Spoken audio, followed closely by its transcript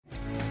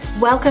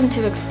Welcome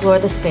to Explore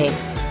the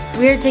Space.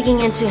 We're digging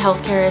into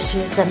healthcare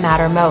issues that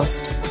matter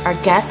most. Our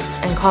guests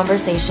and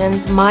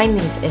conversations mine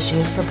these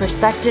issues for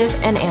perspective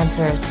and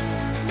answers.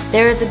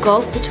 There is a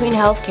gulf between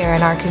healthcare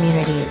and our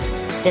communities.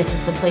 This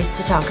is the place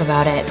to talk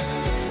about it.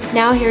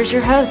 Now here's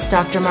your host,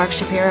 Dr. Mark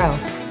Shapiro.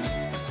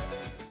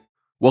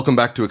 Welcome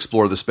back to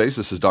Explore the Space.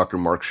 This is Dr.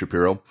 Mark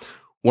Shapiro.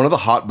 One of the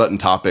hot button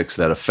topics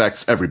that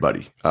affects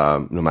everybody,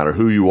 no matter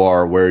who you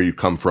are, where you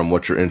come from,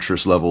 what your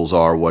interest levels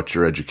are, what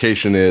your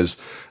education is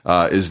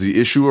the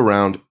issue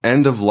around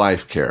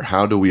end-of-life care.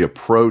 How do we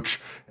approach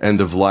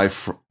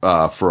end-of-life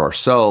for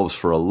ourselves,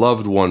 for a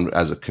loved one,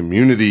 as a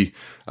community?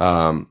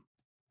 And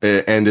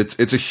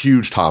it's a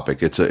huge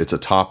topic. It's a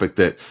topic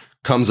that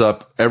comes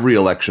up every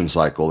election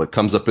cycle. It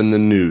comes up in the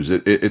news.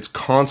 It's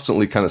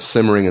constantly kind of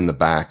simmering in the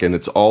back, and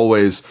it's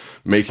always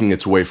making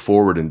its way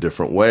forward in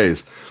different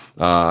ways.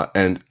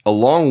 And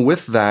along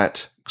with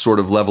that sort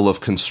of level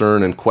of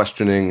concern and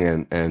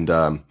questioning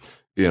and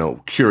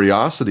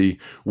curiosity,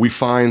 we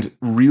find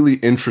really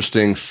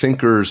interesting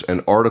thinkers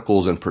and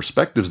articles and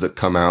perspectives that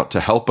come out to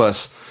help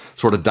us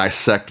sort of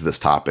dissect this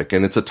topic.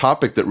 And it's a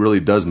topic that really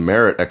does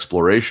merit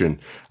exploration.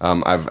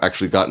 I've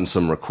actually gotten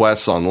some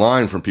requests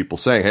online from people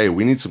saying, hey,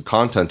 we need some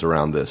content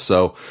around this.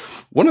 So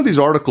one of these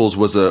articles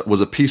was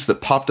a piece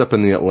that popped up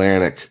in the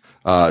Atlantic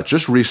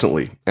just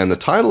recently. And the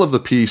title of the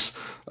piece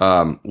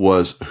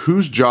was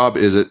 "Whose Job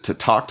Is It to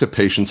Talk to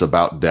Patients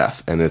About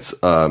Death?" And it's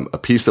a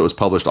piece that was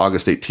published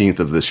August 18th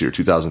of this year,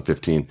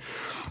 2015.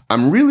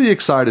 I'm really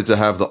excited to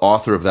have the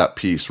author of that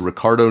piece,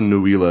 Ricardo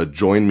Nuila,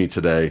 join me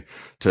today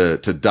to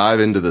dive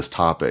into this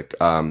topic.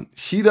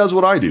 He does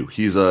what I do.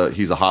 He's a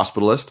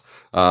hospitalist.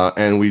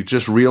 And we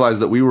just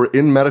realized that we were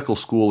in medical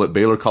school at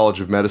Baylor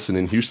College of Medicine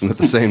in Houston at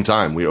the same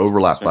time. We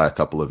overlapped by a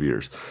couple of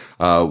years.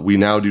 We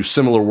now do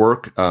similar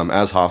work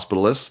as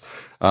hospitalists.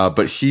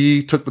 But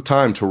he took the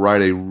time to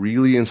write a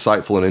really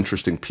insightful and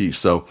interesting piece.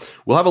 So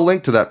we'll have a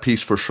link to that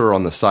piece for sure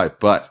on the site,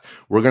 but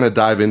we're going to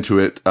dive into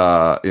it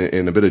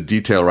in a bit of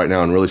detail right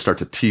now and really start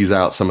to tease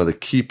out some of the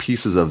key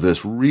pieces of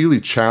this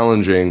really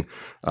challenging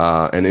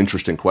and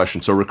interesting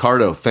question. So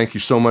Ricardo, thank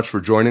you so much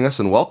for joining us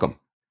and welcome.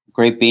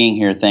 Great being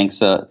here. Thanks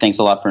a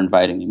lot for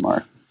inviting me,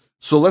 Mark.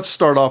 So let's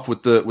start off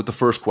with the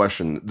first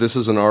question. This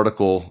is an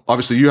article.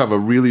 Obviously, you have a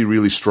really,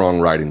 really strong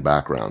writing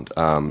background.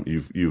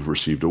 You've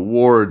received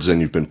awards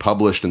and you've been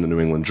published in the New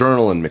England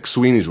Journal and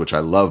McSweeney's, which I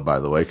love, by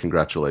the way.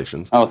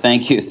 Congratulations. Oh,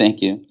 thank you.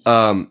 Thank you.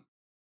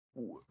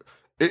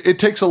 It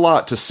takes a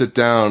lot to sit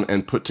down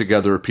and put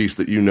together a piece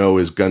that you know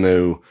is going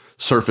to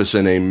surface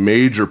in a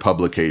major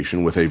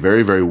publication with a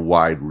very, very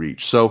wide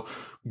reach. So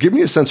give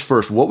me a sense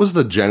first. What was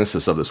the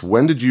genesis of this?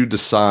 When did you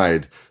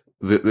decide?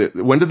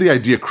 When did the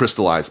idea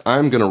crystallize?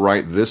 I'm going to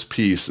write this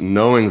piece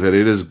knowing that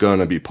it is going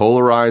to be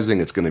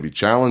polarizing. It's going to be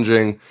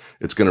challenging.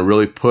 It's going to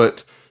really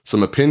put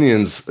some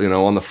opinions,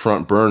 on the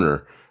front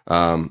burner.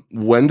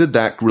 When did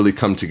that really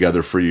come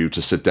together for you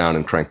to sit down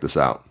and crank this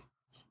out?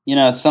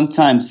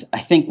 Sometimes I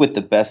think with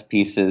the best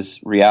pieces,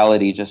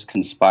 reality just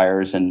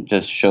conspires and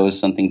just shows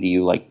something to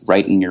you like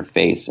right in your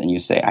face. And you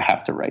say, I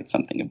have to write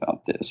something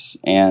about this.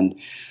 And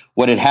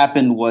what had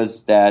happened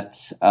was that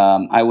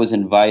I was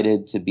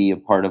invited to be a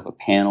part of a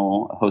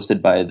panel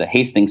hosted by the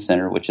Hastings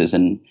Center, which is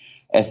an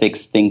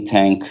ethics think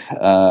tank,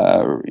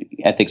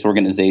 ethics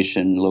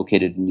organization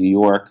located in New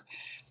York.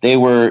 They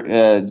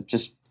were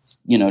just,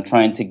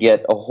 trying to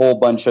get a whole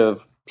bunch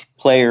of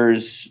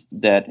players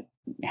that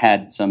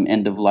had some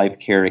end-of-life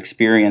care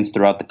experience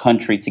throughout the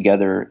country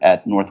together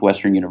at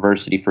Northwestern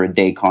University for a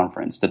day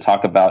conference to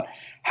talk about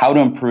how to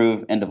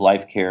improve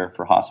end-of-life care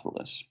for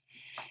hospitalists.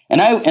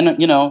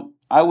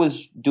 I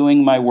was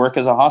doing my work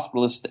as a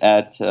hospitalist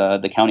at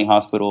the county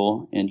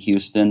hospital in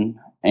Houston,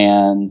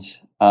 and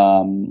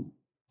and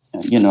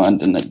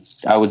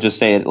I would just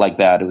say it like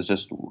that. It was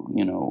just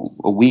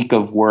a week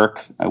of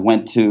work. I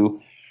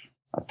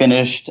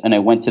finished, and I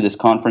went to this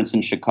conference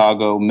in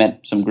Chicago,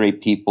 met some great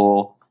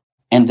people,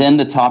 and then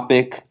the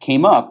topic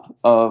came up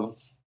of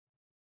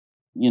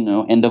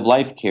end of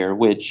life care,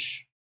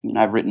 which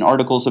I've written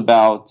articles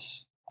about,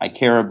 I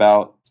care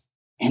about.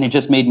 And it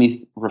just made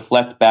me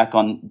reflect back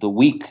on the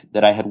week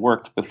that I had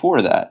worked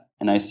before that.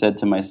 And I said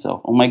to myself,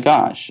 oh my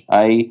gosh,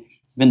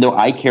 even though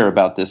I care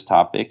about this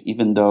topic,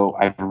 even though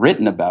I've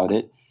written about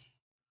it,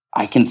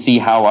 I can see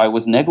how I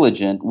was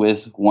negligent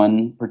with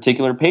one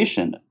particular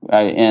patient.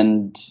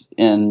 And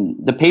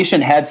the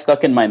patient had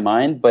stuck in my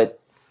mind,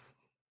 but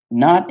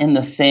not in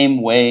the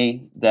same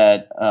way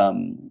that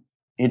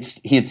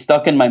he had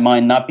stuck in my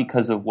mind, not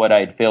because of what I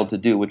had failed to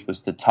do, which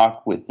was to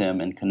talk with him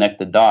and connect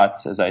the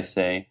dots, as I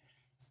say,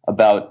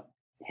 about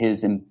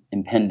his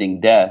impending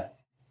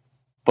death,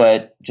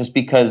 but just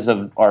because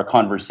of our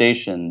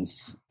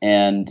conversations.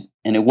 And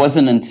it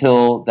wasn't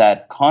until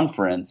that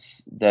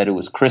conference that it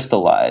was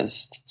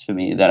crystallized to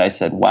me that I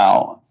said,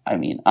 wow,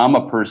 I'm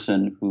a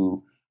person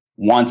who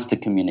wants to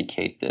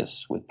communicate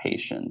this with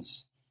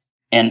patients.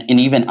 And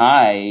even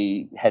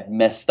I had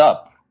messed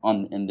up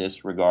in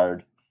this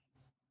regard.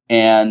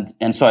 And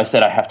so I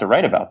said, I have to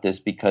write about this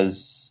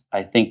because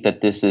I think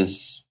that this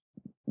is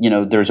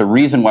there's a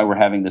reason why we're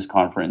having this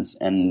conference,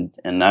 and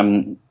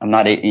I'm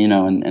not,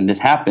 and this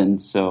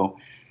happened. So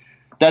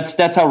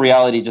that's how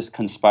reality just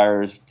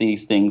conspires.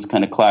 These things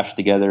kind of clash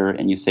together,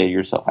 and you say to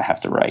yourself, I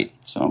have to write.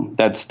 So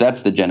that's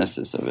the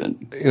genesis of it.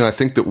 I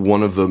think that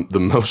one of the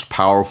most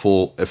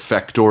powerful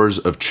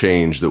effectors of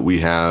change that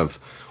we have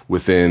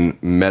within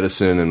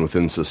medicine and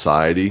within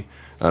society,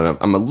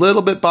 I'm a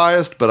little bit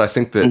biased, but I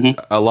think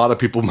that a lot of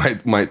people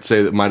might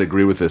say that might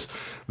agree with this.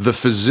 The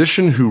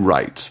physician who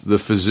writes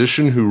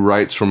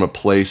from a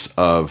place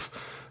of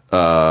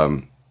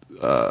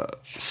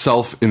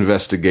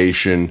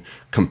self-investigation,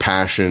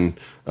 compassion,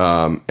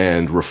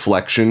 and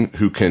reflection,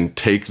 who can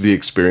take the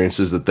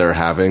experiences that they're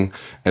having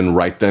and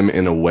write them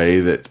in a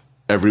way that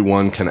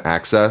everyone can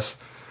access,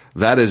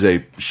 that is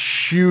a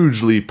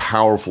hugely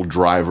powerful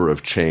driver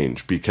of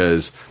change,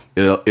 because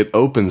it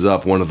opens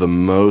up one of the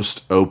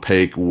most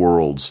opaque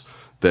worlds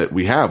that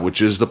we have, which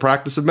is the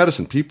practice of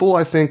medicine. People,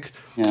 I think,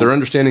 their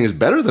understanding is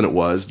better than it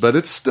was, but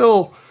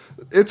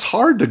it's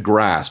hard to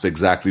grasp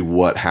exactly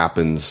what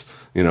happens,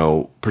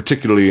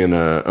 particularly in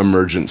an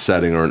emergent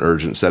setting or an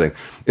urgent setting.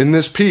 In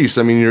this piece,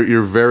 I mean,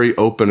 you're very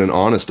open and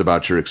honest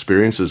about your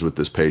experiences with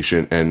this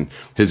patient and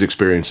his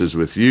experiences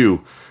with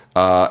you,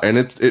 and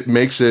it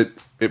makes it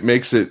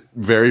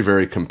very,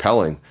 very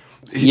compelling.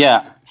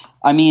 Yeah,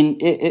 I mean,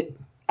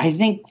 I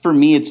think for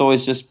me, it's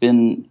always just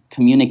been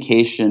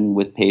communication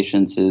with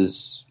patients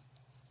is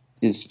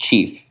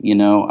chief.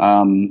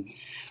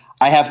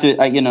 I have to,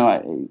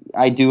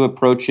 I do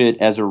approach it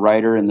as a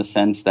writer in the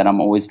sense that I'm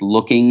always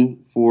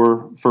looking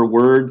for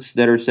words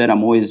that are said.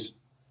 I'm always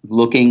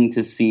looking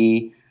to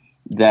see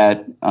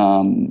that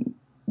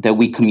that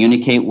we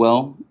communicate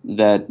well,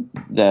 that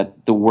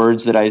the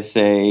words that I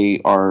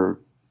say are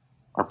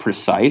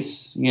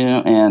precise,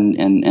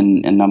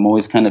 and I'm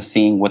always kind of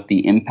seeing what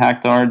the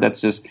impact are.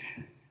 That's just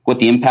what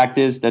the impact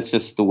is. That's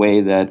just the way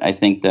that I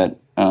think that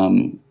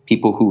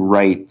people who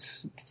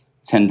write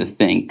tend to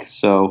think.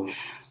 So,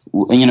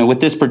 with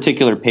this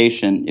particular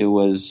patient, it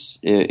was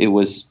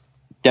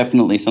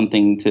definitely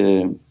something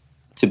to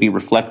be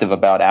reflective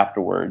about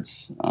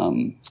afterwards.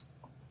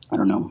 I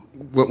don't know.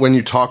 When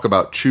you talk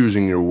about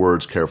choosing your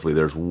words carefully,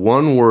 there's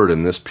one word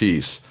in this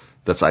piece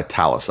that's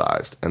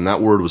italicized, and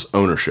that word was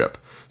ownership.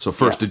 So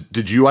first,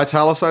 did you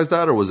italicize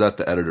that, or was that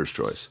the editor's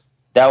choice?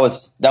 That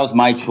was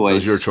my choice. That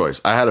was your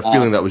choice. I had a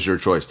feeling that was your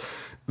choice.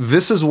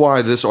 This is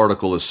why this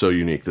article is so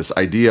unique. This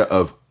idea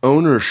of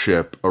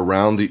ownership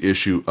around the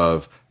issue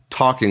of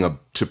talking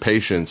to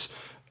patients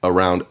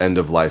around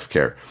end-of-life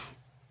care.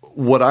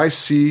 What I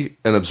see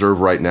and observe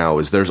right now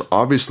is there's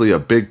obviously a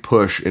big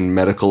push in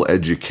medical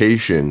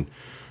education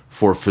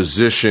for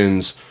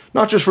physicians,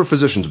 not just for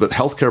physicians, but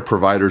healthcare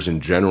providers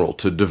in general,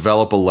 to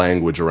develop a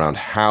language around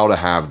how to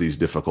have these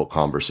difficult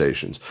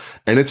conversations.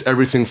 And it's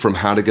everything from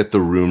how to get the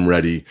room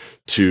ready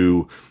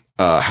to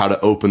how to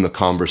open the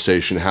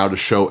conversation, how to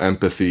show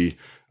empathy,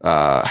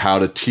 how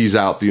to tease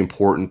out the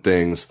important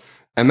things.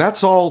 And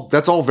that's all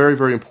very,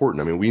 very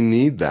important. I mean, we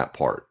need that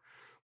part.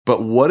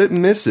 But what it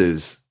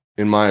misses,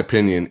 in my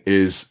opinion,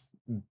 is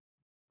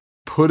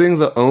putting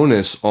the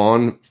onus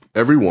on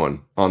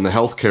everyone on the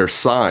healthcare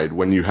side.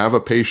 When you have a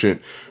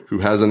patient who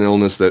has an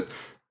illness that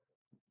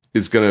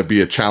is going to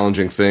be a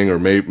challenging thing, or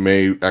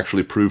may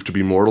actually prove to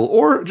be mortal,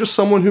 or just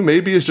someone who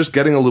maybe is just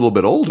getting a little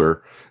bit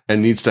older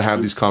and needs to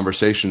have these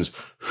conversations,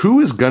 who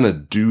is going to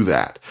do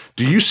that?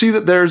 Do you see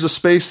that there's a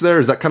space there?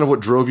 Is that kind of what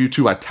drove you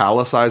to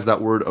italicize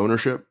that word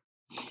ownership?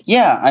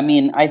 Yeah, I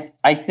mean,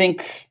 I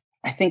think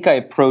I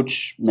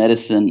approach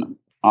medicine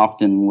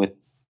often with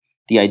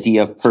the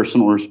idea of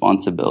personal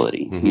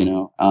responsibility.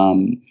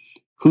 Mm-hmm.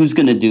 Who's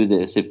going to do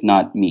this if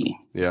not me?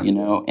 Yeah.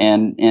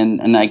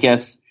 And I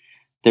guess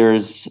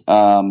there's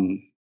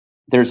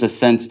a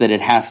sense that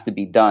it has to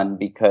be done,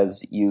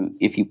 because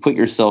if you put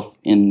yourself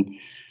in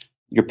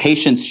your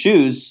patient's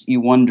shoes,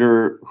 you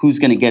wonder who's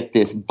going to get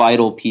this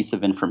vital piece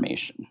of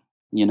information.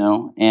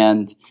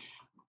 And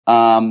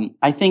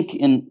I think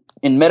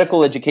in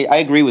medical education, I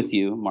agree with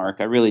you, Mark.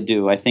 I really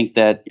do. I think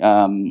that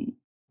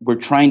we're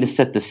trying to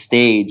set the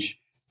stage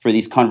for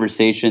these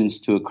conversations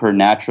to occur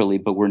naturally,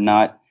 but we're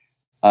not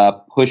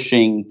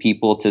pushing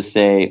people to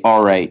say,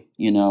 all right,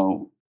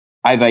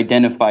 I've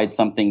identified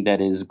something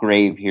that is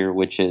grave here,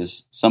 which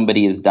is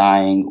somebody is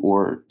dying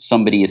or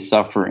somebody is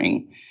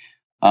suffering,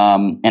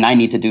 and I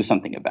need to do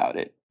something about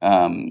it.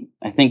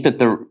 I think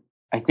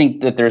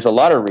that there's a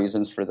lot of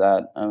reasons for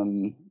that,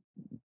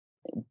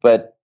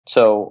 but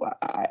so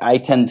I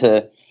tend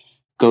to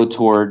go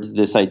toward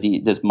this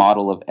idea, this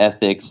model of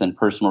ethics and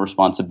personal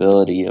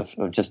responsibility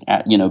of just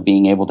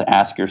being able to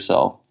ask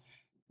yourself,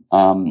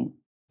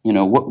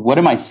 what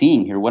am I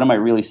seeing here? What am I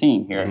really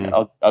seeing here?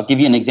 Mm-hmm. I'll give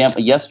you an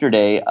example.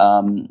 Yesterday,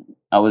 I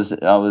was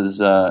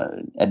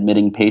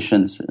admitting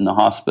patients in the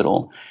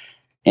hospital,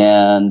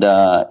 and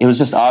it was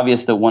just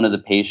obvious that one of the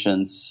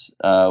patients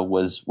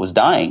was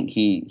dying.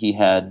 He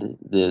had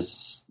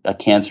a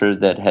cancer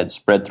that had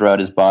spread throughout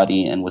his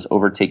body and was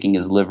overtaking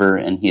his liver,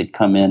 and he had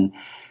come in,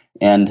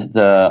 and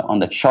on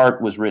the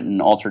chart was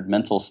written altered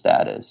mental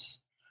status,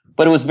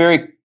 but it was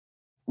very,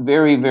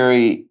 very,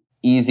 very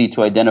easy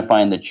to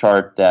identify in the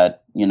chart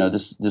that,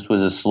 this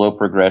was a slow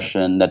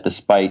progression, that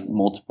despite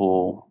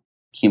multiple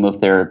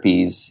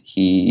chemotherapies,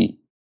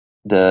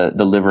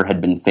 the liver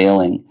had been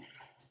failing.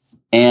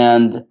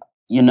 And,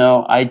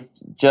 I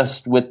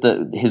just,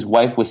 his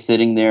wife was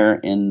sitting there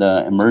in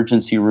the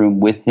emergency room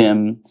with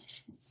him.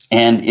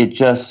 And it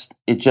just,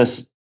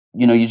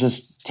 you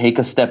just take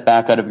a step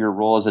back out of your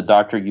role as a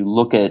doctor. You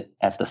look at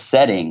the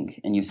setting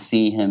and you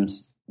see him,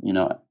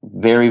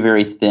 very,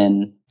 very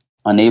thin,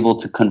 unable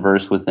to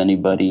converse with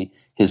anybody,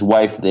 his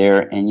wife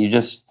there. And you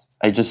just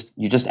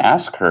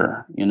ask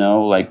her,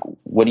 like,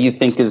 what do you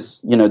think is,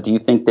 do you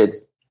think that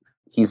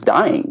he's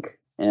dying?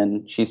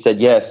 And she said,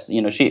 yes.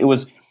 It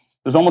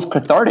was almost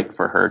cathartic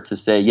for her to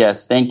say,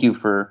 yes, thank you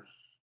for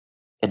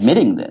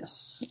admitting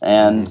this.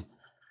 And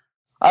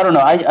I don't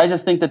know. I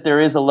just think that there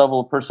is a level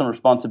of personal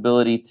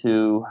responsibility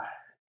to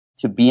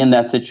be in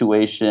that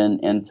situation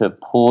and to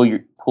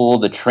pull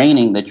the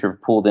training that you're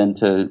pulled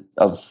into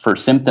for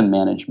symptom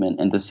management,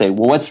 and to say,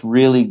 well, what's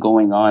really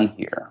going on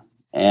here,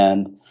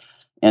 and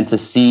to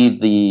see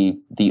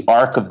the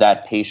arc of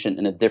that patient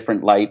in a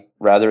different light,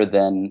 rather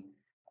than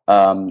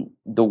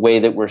the way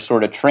that we're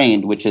sort of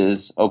trained, which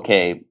is,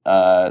 okay,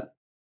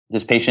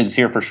 this patient is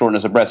here for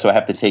shortness of breath, so I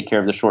have to take care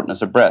of the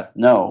shortness of breath.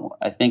 No,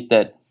 I think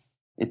that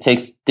it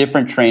takes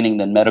different training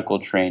than medical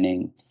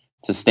training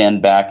to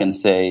stand back and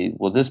say,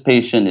 well, this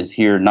patient is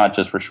here not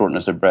just for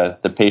shortness of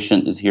breath. The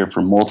patient is here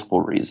for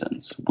multiple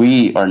reasons.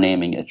 We are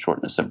naming it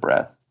shortness of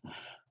breath.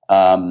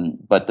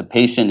 But the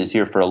patient is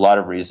here for a lot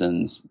of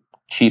reasons.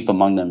 Chief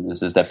among them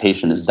is that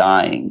patient is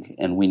dying,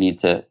 and we need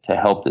to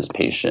help this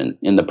patient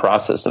in the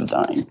process of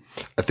dying.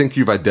 I think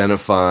you've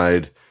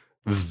identified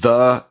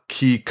the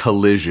key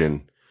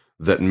collision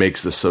that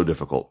makes this so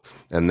difficult.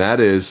 And that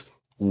is,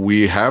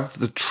 we have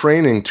the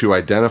training to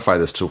identify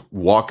this, to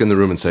walk in the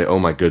room and say, oh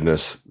my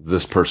goodness,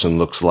 this person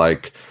looks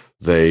like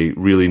they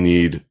really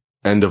need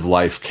end of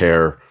life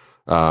care.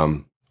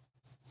 And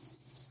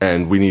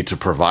we need to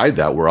provide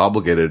that. We're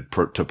obligated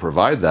to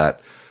provide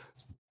that.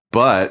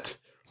 But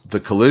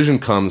the collision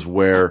comes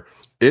where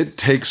it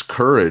takes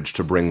courage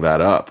to bring that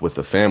up with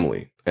the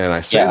family. And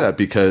I say that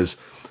because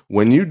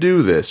when you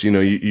do this,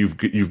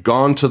 you've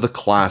gone to the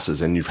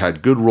classes and you've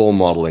had good role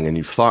modeling, and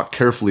you've thought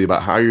carefully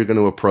about how you're going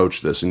to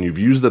approach this, and you've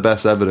used the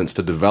best evidence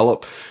to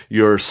develop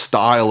your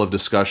style of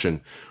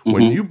discussion. Mm-hmm.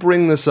 When you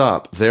bring this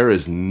up, there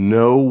is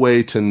no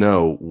way to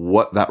know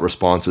what that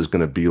response is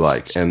going to be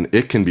like. And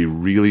it can be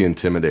really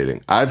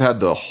intimidating. I've had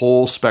the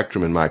whole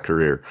spectrum in my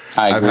career.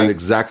 I've had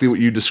exactly what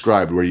you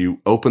described, where you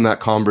open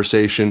that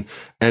conversation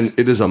and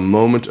it is a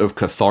moment of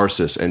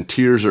catharsis, and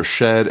tears are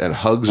shed, and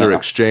hugs are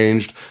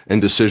exchanged,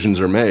 and decisions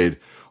are made,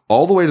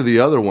 all the way to the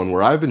other one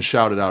where I've been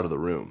shouted out of the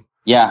room.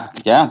 Yeah,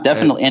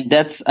 definitely. And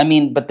that's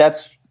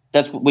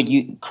what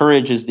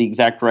courage is the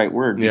exact right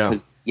word,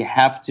 because you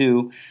have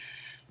to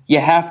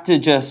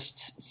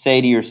just say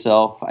to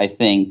yourself, I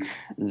think,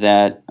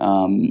 that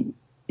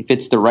if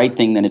it's the right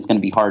thing, then it's going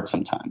to be hard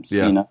sometimes.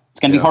 Yeah. It's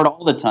going to be hard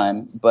all the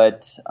time,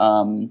 but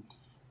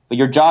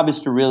your job is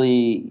to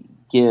really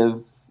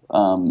give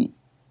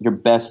your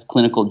best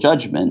clinical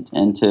judgment,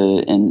 and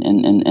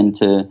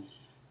to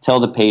tell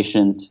the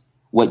patient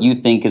what you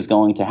think is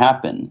going to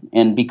happen.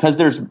 And because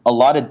there's a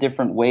lot of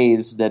different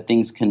ways that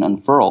things can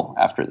unfurl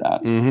after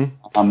that.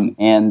 Mm-hmm.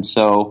 And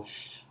so,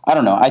 I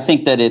don't know. I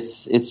think that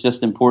it's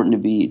just important to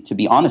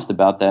be honest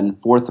about that and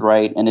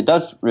forthright. And it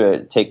does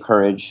take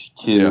courage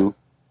to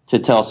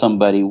tell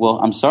somebody, well,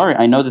 I'm sorry,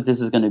 I know that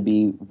this is going to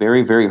be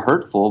very, very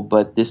hurtful,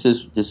 but this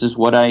is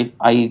what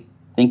I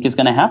think is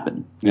going to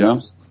happen. You know?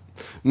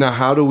 Now,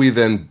 how do we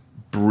then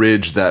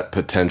bridge that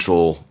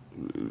potential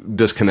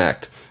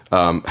disconnect?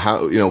 From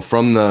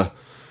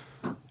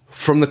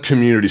the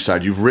community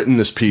side, you've written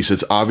this piece.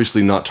 It's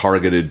obviously not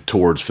targeted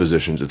towards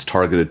physicians. It's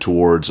targeted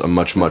towards a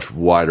much, much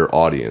wider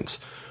audience.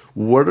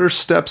 What are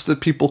steps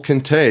that people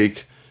can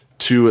take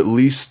to at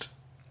least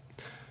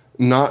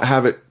not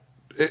have it?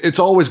 It's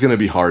always going to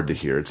be hard to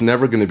hear. It's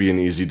never going to be an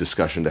easy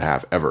discussion to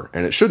have, ever.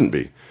 And it shouldn't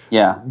be.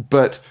 Yeah.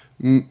 But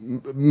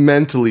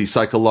mentally,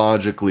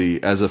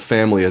 psychologically, as a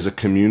family, as a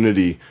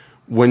community,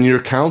 when you're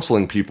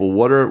counseling people,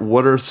 what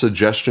are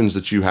suggestions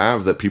that you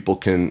have that people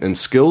can, and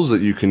skills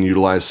that you can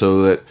utilize,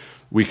 so that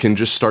we can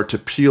just start to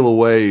peel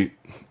away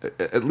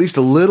at least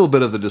a little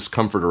bit of the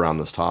discomfort around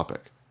this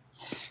topic?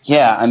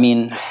 Yeah, I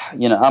mean,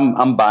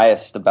 I'm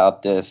biased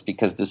about this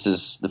because this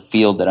is the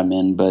field that I'm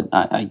in, but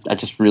I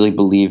just really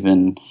believe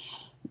in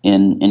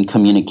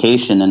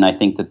communication, and I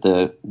think that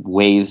the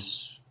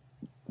ways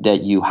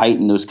that you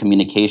heighten those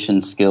communication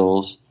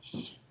skills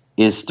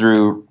is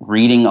through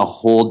reading a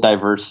whole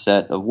diverse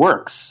set of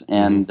works.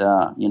 And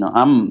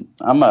I'm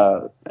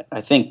a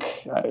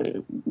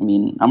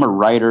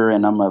writer,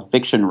 and I'm a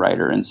fiction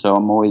writer, and so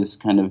I'm always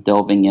kind of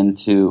delving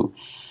into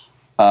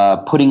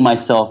putting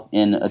myself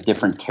in a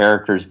different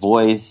character's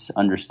voice,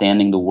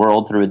 understanding the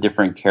world through a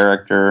different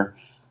character.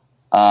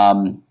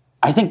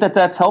 I think that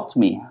that's helped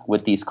me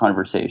with these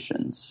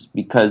conversations,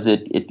 because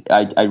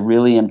I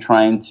really am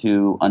trying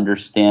to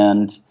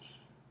understand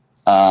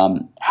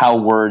how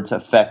words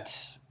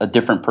affect a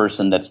different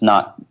person that's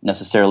not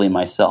necessarily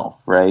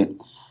myself, right?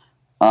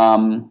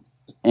 And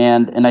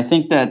I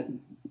think that,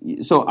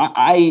 so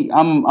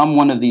I'm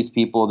one of these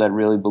people that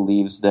really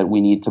believes that we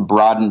need to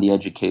broaden the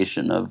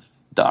education of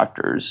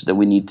doctors, that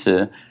we need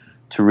to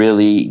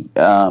really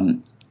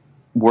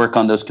work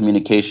on those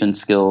communication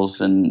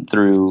skills, and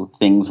through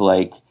things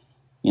like,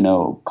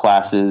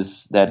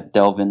 classes that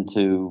delve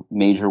into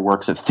major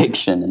works of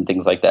fiction and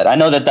things like that. I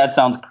know that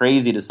sounds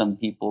crazy to some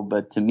people,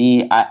 but to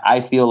me,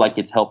 I feel like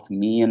it's helped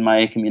me in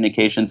my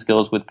communication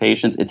skills with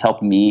patients. It's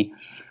helped me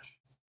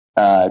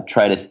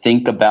try to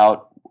think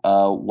about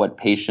what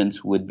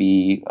patients would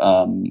be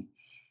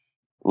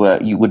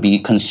what you would be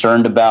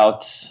concerned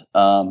about.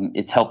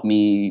 It's helped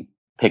me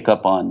pick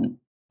up on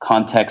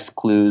context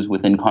clues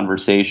within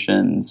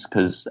conversations,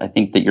 because I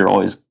think that you're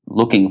always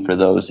looking for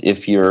those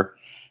if you're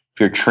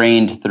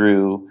trained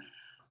through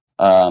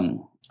a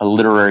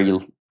literary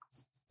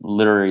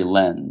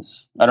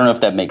lens. I don't know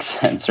if that makes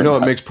sense or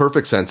not. It makes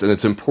perfect sense. And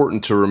it's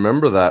important to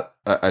remember that,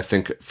 I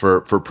think, for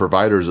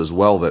providers as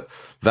well,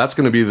 that's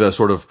going to be the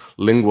sort of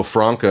lingua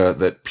franca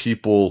that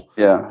people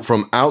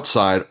from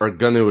outside are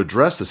going to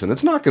address this. And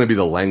it's not going to be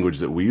the language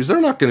that we use.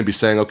 They're not going to be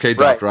saying, okay,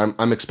 doctor, right,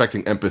 I'm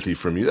expecting empathy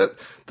from you.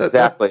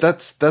 Exactly.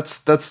 That's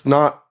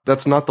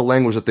not the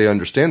language that they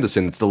understand this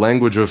in. It's the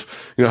language of,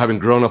 having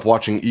grown up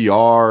watching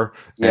ER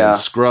and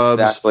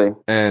Scrubs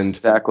and,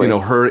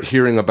 her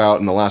hearing about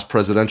in the last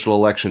presidential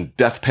election,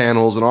 death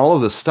panels and all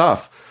of this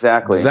stuff.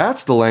 Exactly.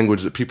 That's the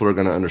language that people are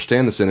going to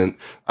understand this in. And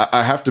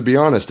I have to be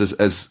honest,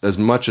 as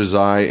much as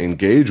I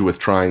engage with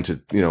trying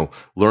to,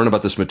 learn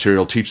about this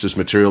material, teach this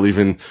material,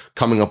 even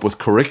coming up with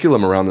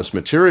curriculum around this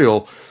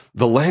material,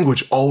 the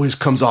language always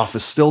comes off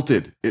as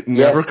stilted. It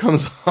never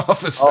comes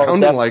off as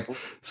sounding like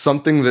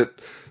something that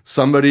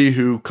somebody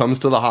who comes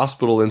to the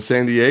hospital in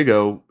San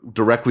Diego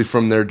directly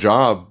from their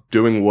job,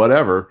 doing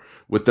whatever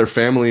with their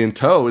family in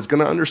tow, is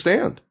going to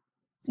understand.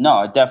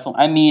 No,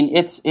 definitely. I mean,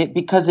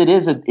 because it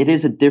is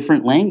a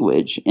different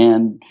language.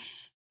 And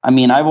I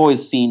mean, I've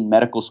always seen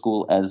medical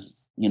school as,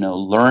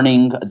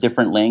 learning a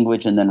different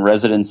language, and then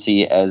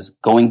residency as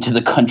going to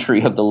the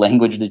country of the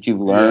language that you've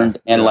learned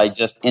and like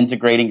just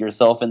integrating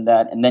yourself in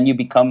that. And then you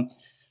become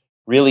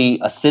really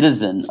a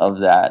citizen of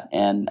that.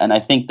 And I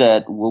think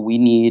that what we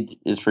need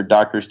is for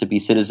doctors to be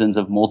citizens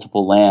of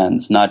multiple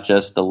lands, not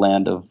just the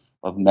land of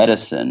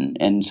medicine.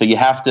 And so you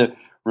have to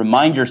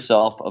remind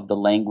yourself of the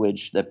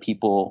language that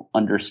people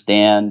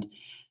understand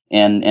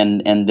and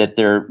that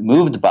they're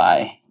moved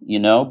by,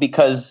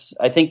 because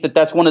I think that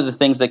that's one of the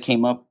things that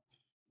came up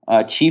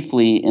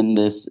chiefly in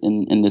this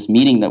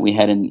meeting that we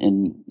had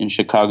in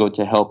Chicago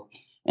to help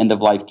end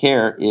of life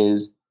care,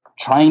 is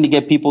trying to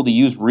get people to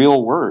use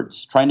real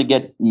words, trying to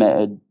get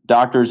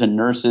doctors and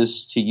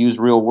nurses to use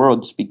real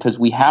words, because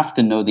we have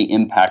to know the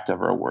impact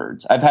of our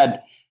words. I've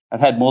had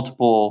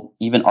multiple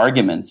even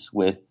arguments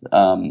with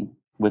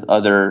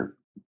other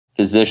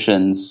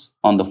physicians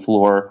on the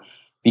floor,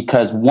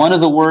 because one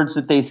of the words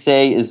that they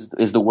say is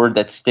the word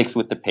that sticks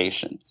with the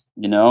patient,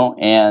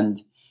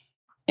 and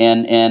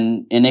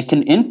it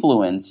can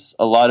influence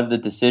a lot of the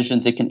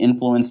decisions. It can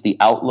influence the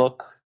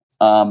outlook.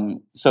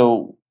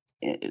 So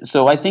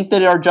I think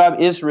that our job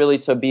is really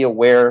to be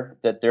aware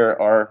that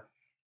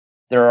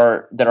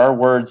that our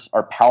words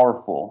are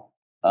powerful,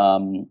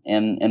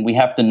 and we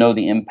have to know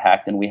the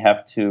impact, and we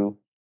have to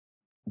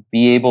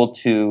be able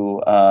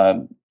to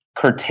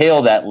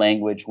curtail that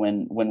language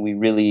when we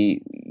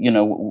really,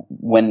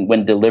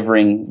 when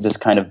delivering this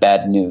kind of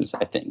bad news,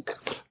 I think.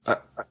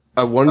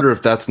 I wonder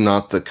if that's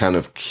not the kind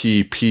of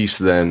key piece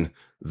then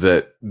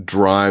that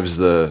drives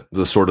the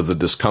sort of the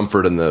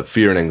discomfort and the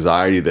fear and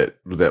anxiety that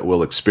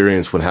we'll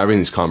experience when having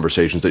these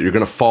conversations, that you're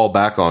going to fall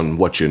back on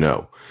what you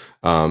know.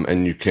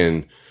 And you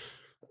can,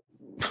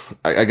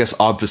 I guess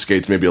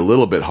obfuscate's maybe a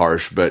little bit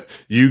harsh, but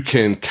you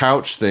can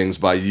couch things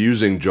by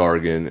using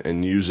jargon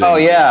and using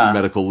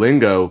medical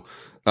lingo.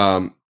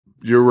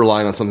 You're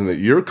relying on something that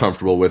you're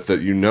comfortable with, that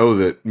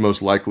that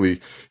most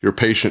likely your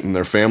patient and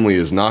their family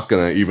is not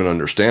going to even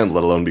understand,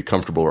 let alone be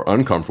comfortable or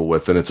uncomfortable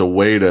with. And it's a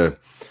way to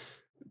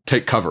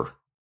take cover.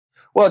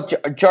 Well,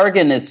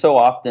 jargon is so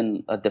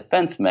often a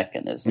defense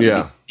mechanism.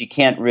 Yeah. You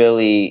can't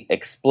really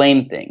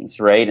explain things,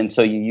 right? And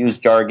so you use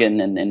jargon,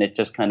 and it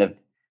just kind of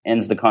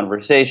ends the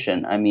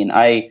conversation. I mean,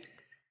 I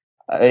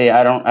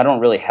don't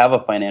really have a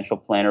financial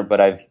planner,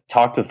 but I've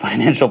talked to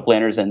financial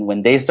planners, and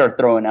when they start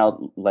throwing out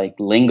like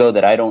lingo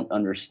that I don't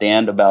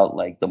understand about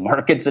like the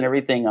markets and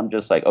everything, I'm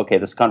just like, okay,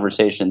 this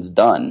conversation's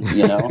done,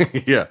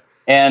 Yeah.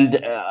 And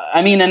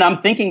and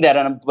I'm thinking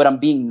that, but I'm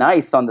being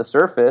nice on the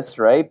surface,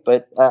 right?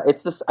 But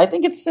it's just, I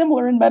think it's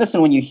similar in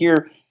medicine when you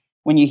hear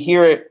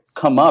it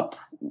come up,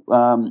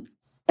 and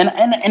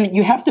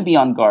you have to be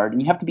on guard,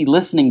 and you have to be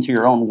listening to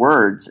your own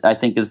words, I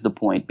think is the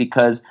point,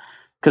 because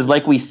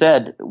like we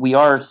said, we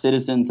are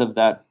citizens of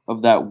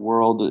that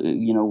world,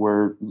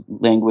 where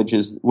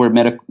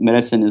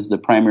medicine is the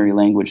primary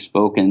language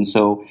spoken.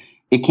 So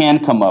it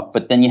can come up,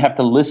 but then you have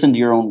to listen to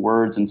your own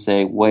words and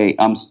say, wait,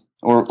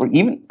 or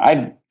even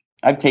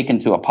I've taken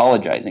to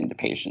apologizing to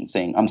patients,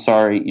 saying, I'm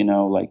sorry,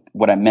 like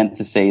what I meant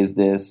to say is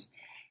this,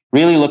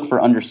 really look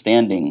for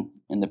understanding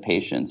in the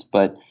patients.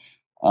 But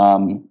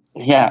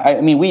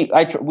we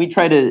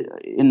try to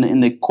in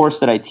the course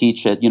that I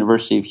teach at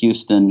University of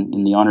Houston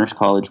in the Honors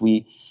College,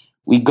 we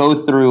go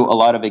through a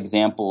lot of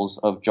examples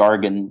of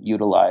jargon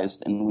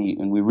utilized, and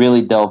we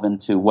really delve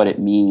into what it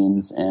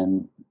means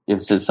and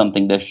if it's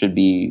something that should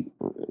be,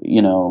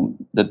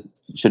 that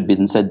should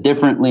be said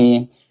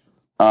differently,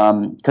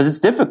 because it's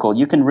difficult.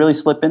 You can really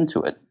slip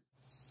into it.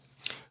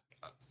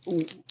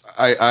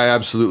 I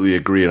absolutely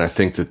agree, and I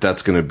think that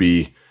that's going to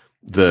be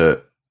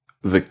the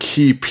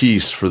key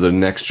piece for the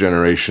next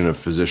generation of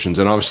physicians,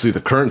 and obviously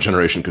the current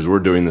generation, because we're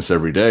doing this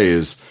every day,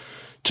 is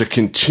to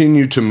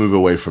continue to move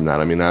away from that.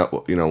 I mean,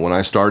 when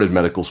I started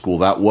medical school,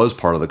 that was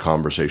part of the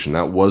conversation.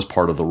 That was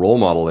part of the role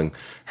modeling.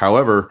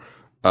 However,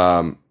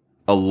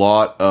 a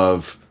lot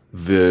of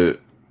the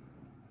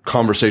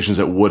conversations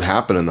that would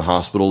happen in the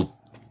hospital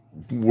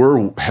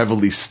were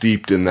heavily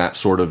steeped in that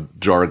sort of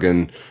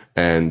jargon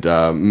and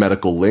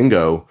medical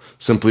lingo,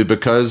 simply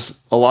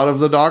because a lot of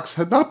the docs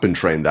had not been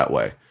trained that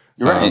way.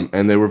 Right.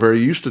 And they were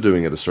very used to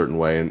doing it a certain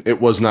way. And it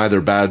was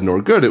neither bad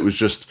nor good. It was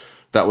just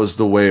that was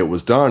the way it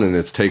was done. And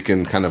it's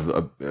taken kind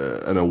of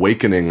an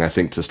awakening, I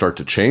think, to start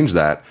to change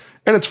that.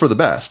 And it's for the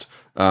best.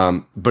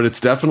 But it's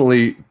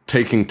definitely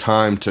taking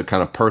time to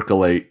kind of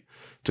percolate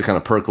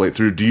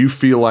through. Do you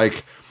feel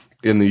like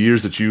in the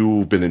years that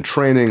you've been in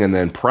training and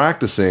then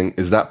practicing,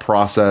 is that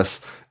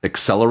process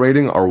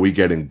accelerating? Are we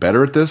getting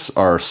better at this?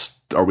 Are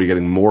we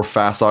getting more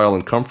facile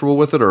and comfortable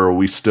with it, or are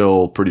we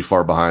still pretty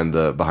far behind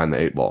the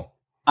 8 ball?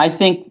 I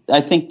think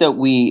that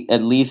we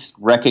at least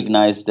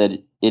recognize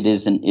that it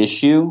is an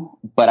issue,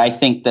 but I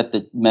think that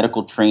the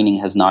medical training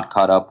has not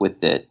caught up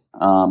with it.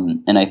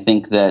 And I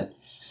think that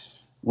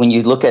when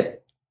you look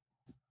at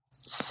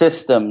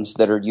systems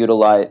that are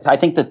utilized, I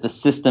think that the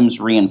systems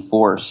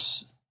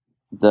reinforce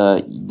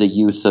the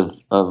use of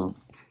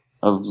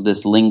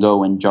this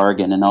lingo and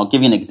jargon. And I'll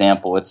give you an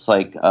example. It's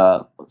like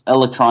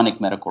electronic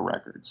medical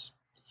records.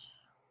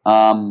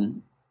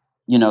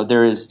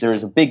 There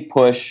is a big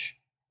push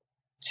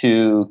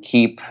to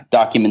keep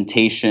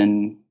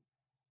documentation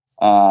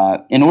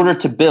in order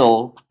to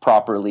bill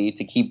properly,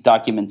 to keep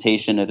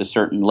documentation at a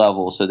certain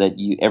level, so that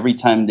every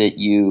time that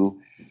you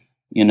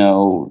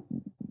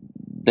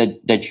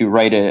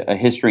write a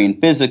history and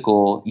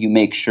physical, you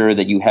make sure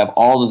that you have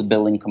all of the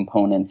billing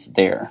components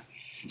there.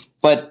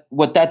 But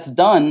what that's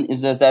done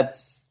is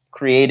that's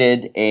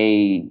created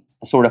a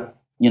sort of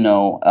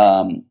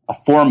a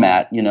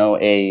format,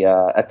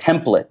 a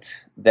template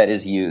that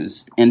is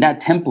used, and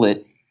that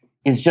template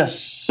is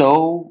just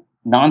so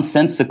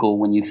nonsensical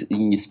when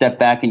you step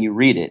back and you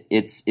read it.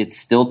 It's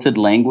stilted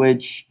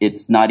language.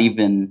 It's not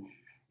even.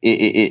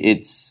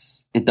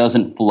 It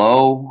doesn't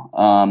flow.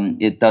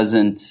 It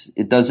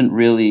doesn't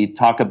really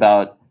talk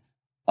about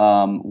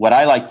what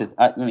I like to.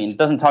 It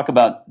doesn't talk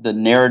about the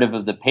narrative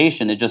of the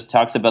patient. It just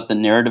talks about the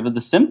narrative of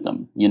the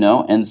symptom.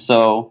 And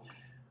so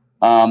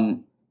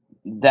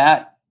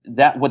that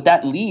what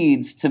that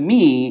leads to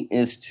me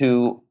is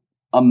to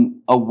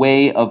a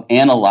way of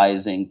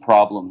analyzing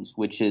problems,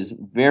 which is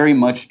very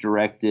much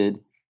directed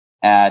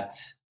at,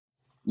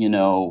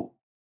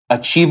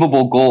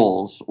 achievable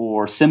goals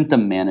or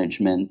symptom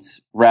management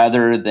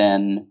rather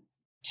than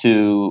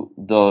to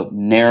the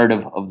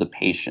narrative of the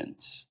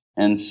patient.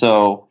 And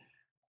so,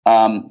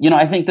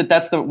 I think that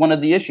that's one of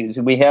the issues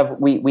we have.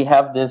 We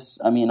have this.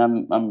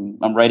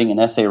 I'm writing an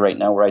essay right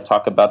now where I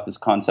talk about this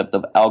concept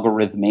of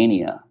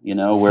algorithmania.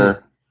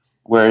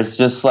 Where it's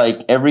just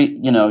like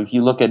if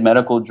you look at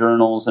medical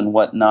journals and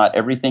whatnot,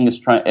 everybody's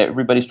trying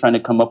to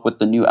come up with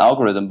the new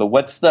algorithm. But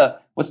what's the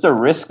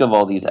risk of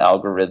all these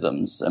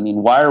algorithms?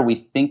 Why are we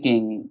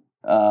thinking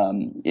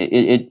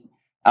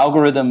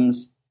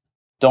algorithms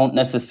don't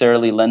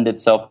necessarily lend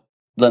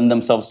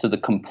themselves to the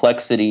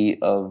complexity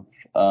of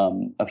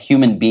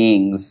human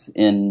beings,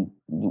 in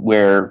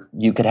where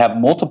you could have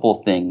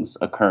multiple things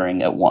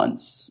occurring at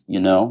once.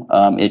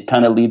 It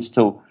kind of leads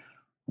to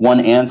one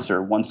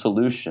answer, one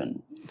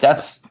solution.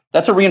 That's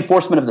a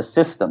reinforcement of the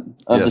system.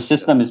 Yes. The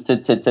system is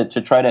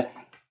to try to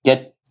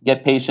get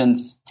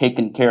patients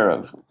taken care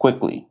of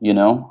quickly.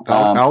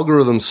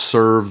 Algorithms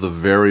serve the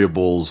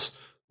variables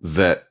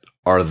that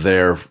are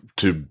there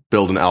to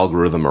build an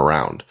algorithm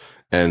around,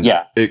 and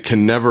it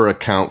can never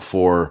account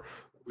for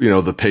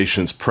the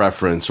patient's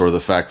preference, or the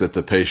fact that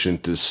the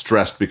patient is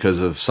stressed because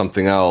of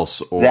something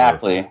else, or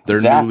they're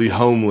newly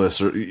homeless,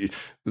 or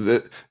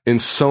in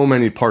so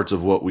many parts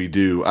of what we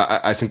do.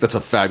 I think that's a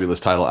fabulous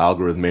title,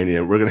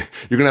 Algorithmania.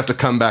 You're gonna have to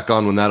come back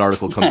on when that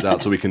article comes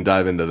out so we can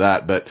dive into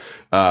that. But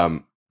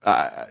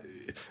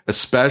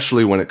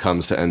especially when it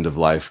comes to end of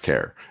life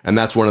care, and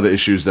that's one of the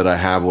issues that I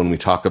have when we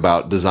talk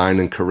about design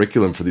and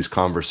curriculum for these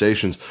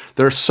conversations.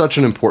 They're such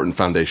an important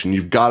foundation.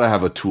 You've got to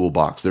have a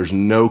toolbox. There's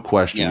no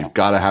question. You've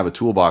got to have a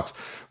toolbox.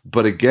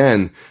 But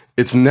again,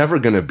 it's never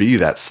going to be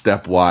that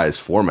stepwise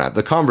format.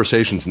 The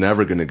conversation's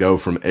never going to go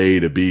from A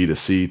to B to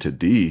C to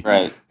D.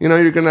 Right.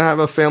 You're going to have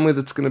a family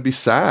that's going to be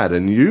sad,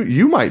 and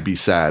you might be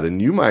sad,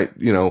 and you might,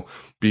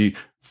 be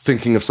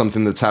thinking of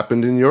something that's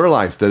happened in your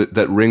life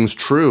that rings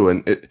true.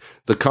 And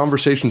the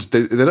conversations,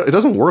 it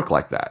doesn't work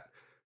like that.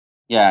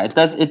 Yeah, it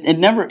does. It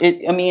never,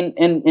 I mean,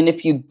 and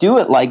if you do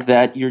it like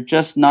that, you're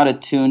just not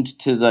attuned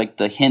to like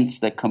the hints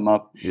that come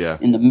up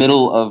in the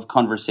middle of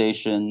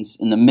conversations,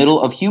 in the middle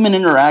of human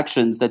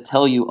interactions that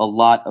tell you a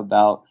lot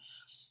about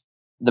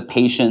the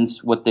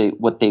patients, what they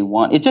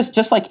want. It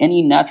just like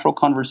any natural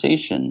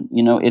conversation,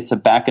 you know, it's a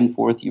back and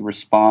forth. You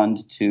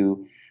respond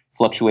to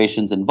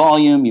fluctuations in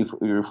volume. You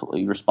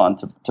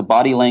respond to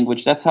body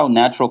language. That's how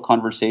natural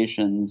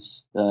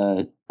conversations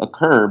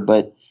occur.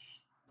 But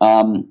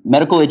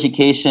medical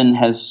education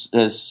has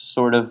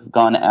sort of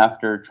gone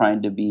after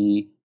trying to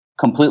be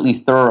completely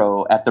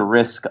thorough at the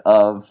risk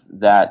of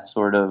that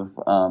sort of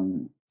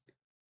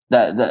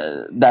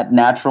that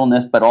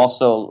naturalness, but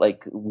also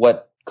like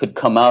what could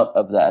come out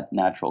of that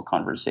natural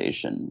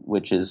conversation,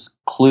 which is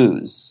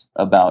clues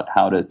about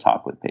how to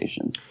talk with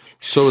patients.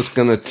 So it's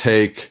going to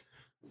take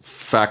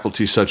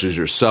faculty such as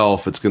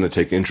yourself. It's going to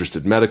take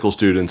interested medical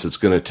students. It's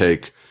going to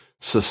take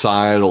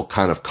societal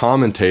kind of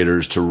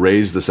commentators to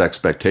raise this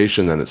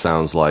expectation, then it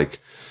sounds like,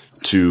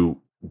 to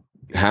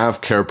have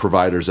care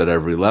providers at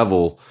every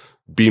level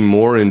be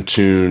more in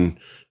tune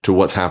to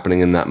what's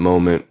happening in that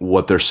moment,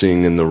 what they're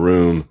seeing in the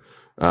room,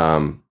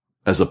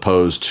 as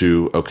opposed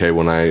to, okay,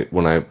 when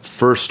I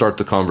first start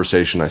the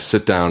conversation, I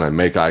sit down, I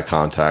make eye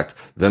contact,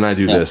 then I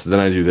do this, then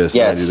I do this,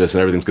 then I do this,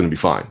 and everything's going to be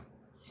fine.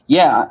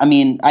 Yeah, I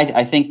mean,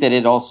 I think that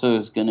it also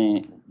is going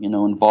to, you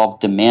know, involve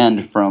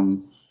demand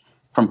from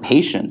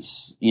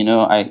patients. You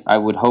know, I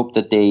would hope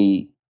that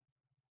they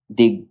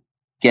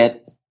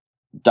get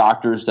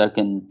doctors that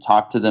can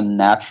talk to them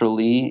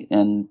naturally,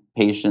 and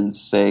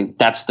patients say,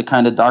 that's the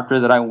kind of doctor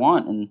that I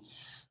want.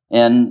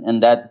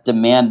 And that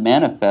demand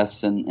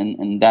manifests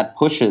and that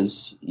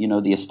pushes, you know,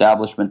 the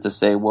establishment to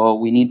say, well,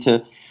 we need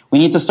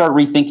to start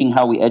rethinking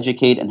how we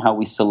educate and how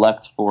we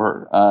select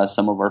for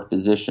some of our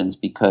physicians,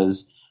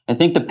 because I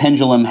think the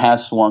pendulum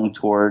has swung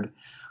toward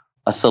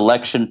a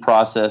selection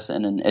process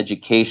and an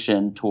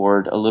education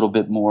toward a little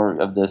bit more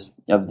of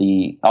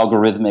the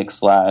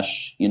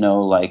algorithmic / you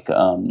know, like,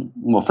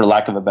 well, for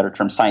lack of a better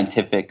term,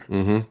 scientific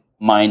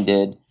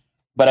minded.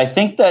 But I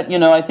think that, you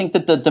know,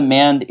 the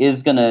demand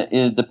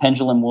the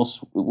pendulum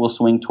will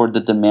swing toward the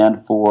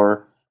demand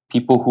for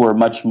people who are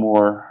much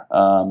more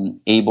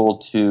able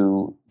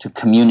to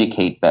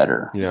communicate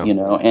better, you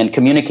know, and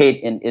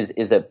communicate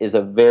is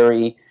a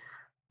very,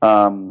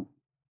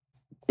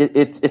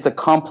 it's a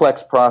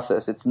complex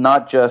process. It's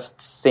not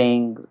just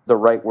saying the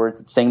right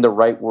words; it's saying the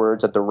right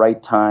words at the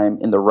right time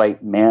in the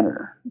right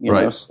manner. You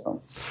know?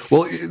 So.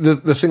 Well,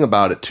 the thing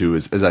about it too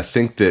is I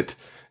think that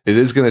it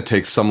is going to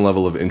take some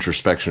level of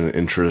introspection and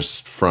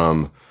interest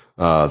from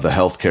the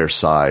healthcare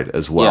side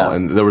as well. Yeah.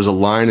 And there was a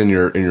line in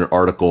your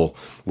article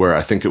where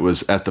I think it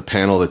was at the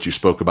panel that you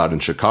spoke about in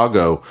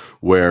Chicago,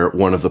 where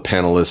one of the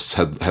panelists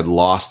had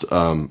lost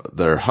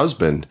their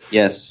husband.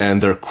 Yes.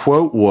 And their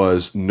quote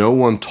was, "No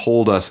one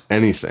told us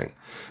anything."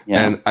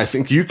 Yeah. And I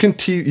think you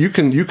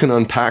can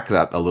unpack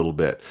that a little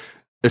bit.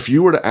 If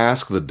you were to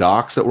ask the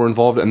docs that were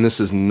involved, and this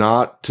is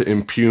not to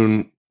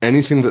impugn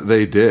anything that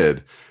they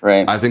did,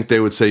 right, I think they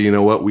would say, you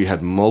know what, we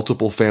had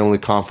multiple family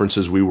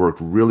conferences. We worked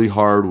really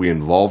hard. We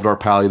involved our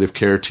palliative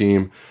care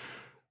team.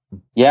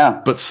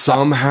 Yeah. But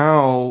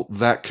somehow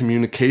that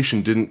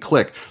communication didn't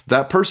click.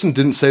 That person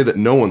didn't say that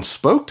no one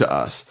spoke to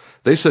us.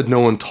 They said no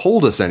one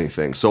told us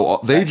anything. So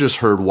they just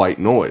heard white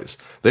noise.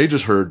 They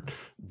just heard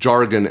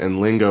jargon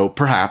and lingo,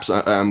 perhaps,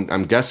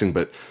 I'm guessing,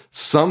 but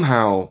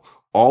somehow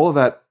all of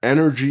that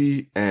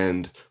energy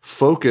and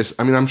focus,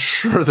 I mean, I'm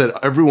sure that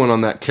everyone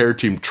on that care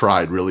team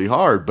tried really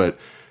hard, but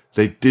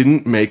they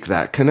didn't make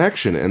that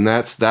connection. And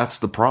that's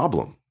the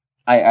problem.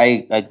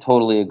 I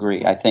totally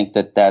agree. I think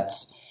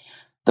that's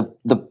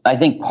I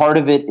think part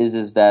of it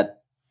is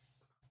that,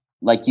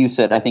 like you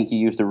said, I think you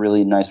used a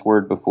really nice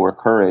word before,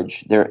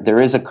 courage.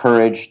 There is a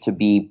courage to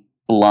be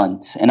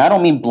blunt. And I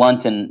don't mean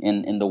blunt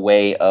in the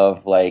way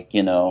of, like,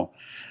 you know,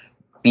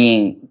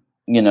 being,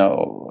 you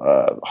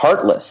know,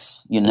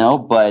 heartless, you know,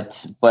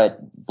 but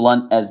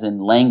blunt as in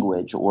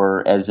language,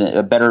 or as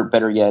a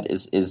better yet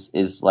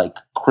is like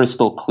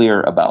crystal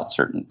clear about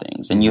certain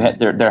things. And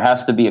there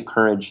has to be a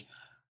courage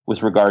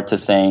with regard to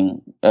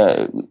saying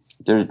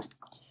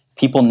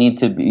people need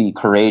to be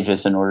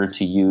courageous in order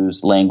to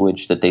use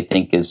language that they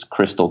think is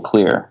crystal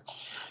clear,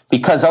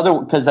 because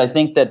I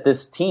think that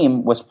this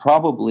team was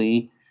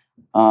probably,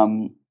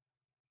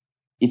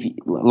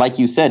 like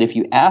you said, if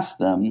you ask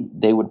them,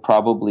 they would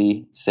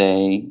probably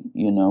say,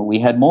 you know, we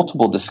had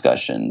multiple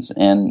discussions,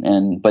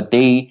 but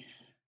they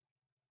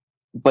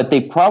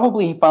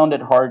probably found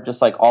it hard,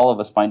 just like all of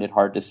us find it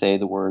hard to say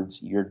the words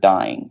 "you're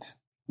dying."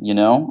 You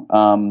know,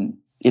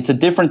 it's a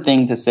different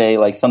thing to say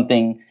like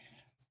something.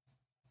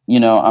 You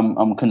know,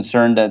 I'm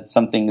concerned that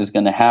something is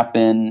going to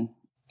happen,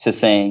 to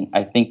saying,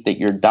 I think that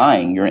you're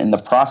dying. You're in the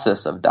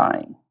process of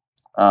dying.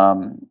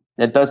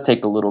 It does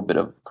take a little bit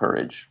of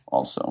courage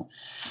also.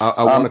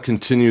 I want to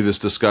continue this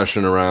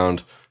discussion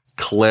around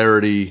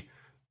clarity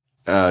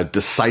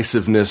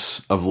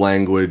decisiveness of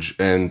language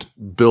and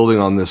building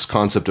on this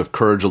concept of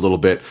courage a little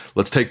bit.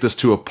 Let's take this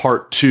to a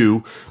part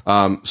 2.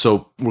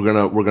 So we're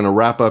gonna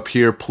wrap up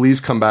here. Please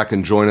come back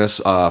and join us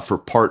for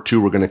part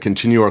 2. We're gonna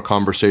continue our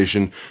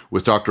conversation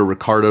with Dr.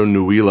 Ricardo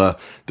Nuila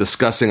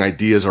discussing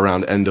ideas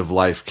around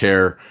end-of-life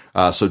care.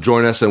 So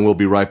join us and we'll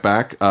be right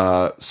back.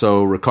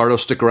 So Ricardo,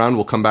 stick around.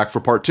 We'll come back for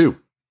part 2.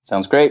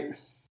 Sounds great.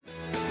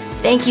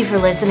 Thank you for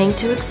listening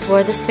to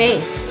Explore the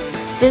Space.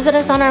 Visit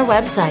us on our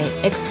website,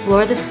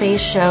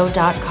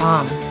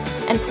 explorethespaceshow.com,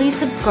 and please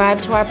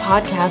subscribe to our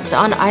podcast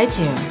on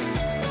iTunes.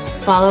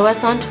 Follow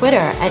us on Twitter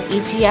at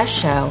ETS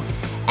Show,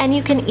 and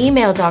you can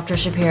email Dr.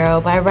 Shapiro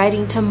by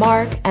writing to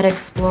Mark at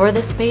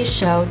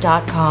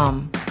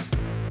explorethespaceshow.com.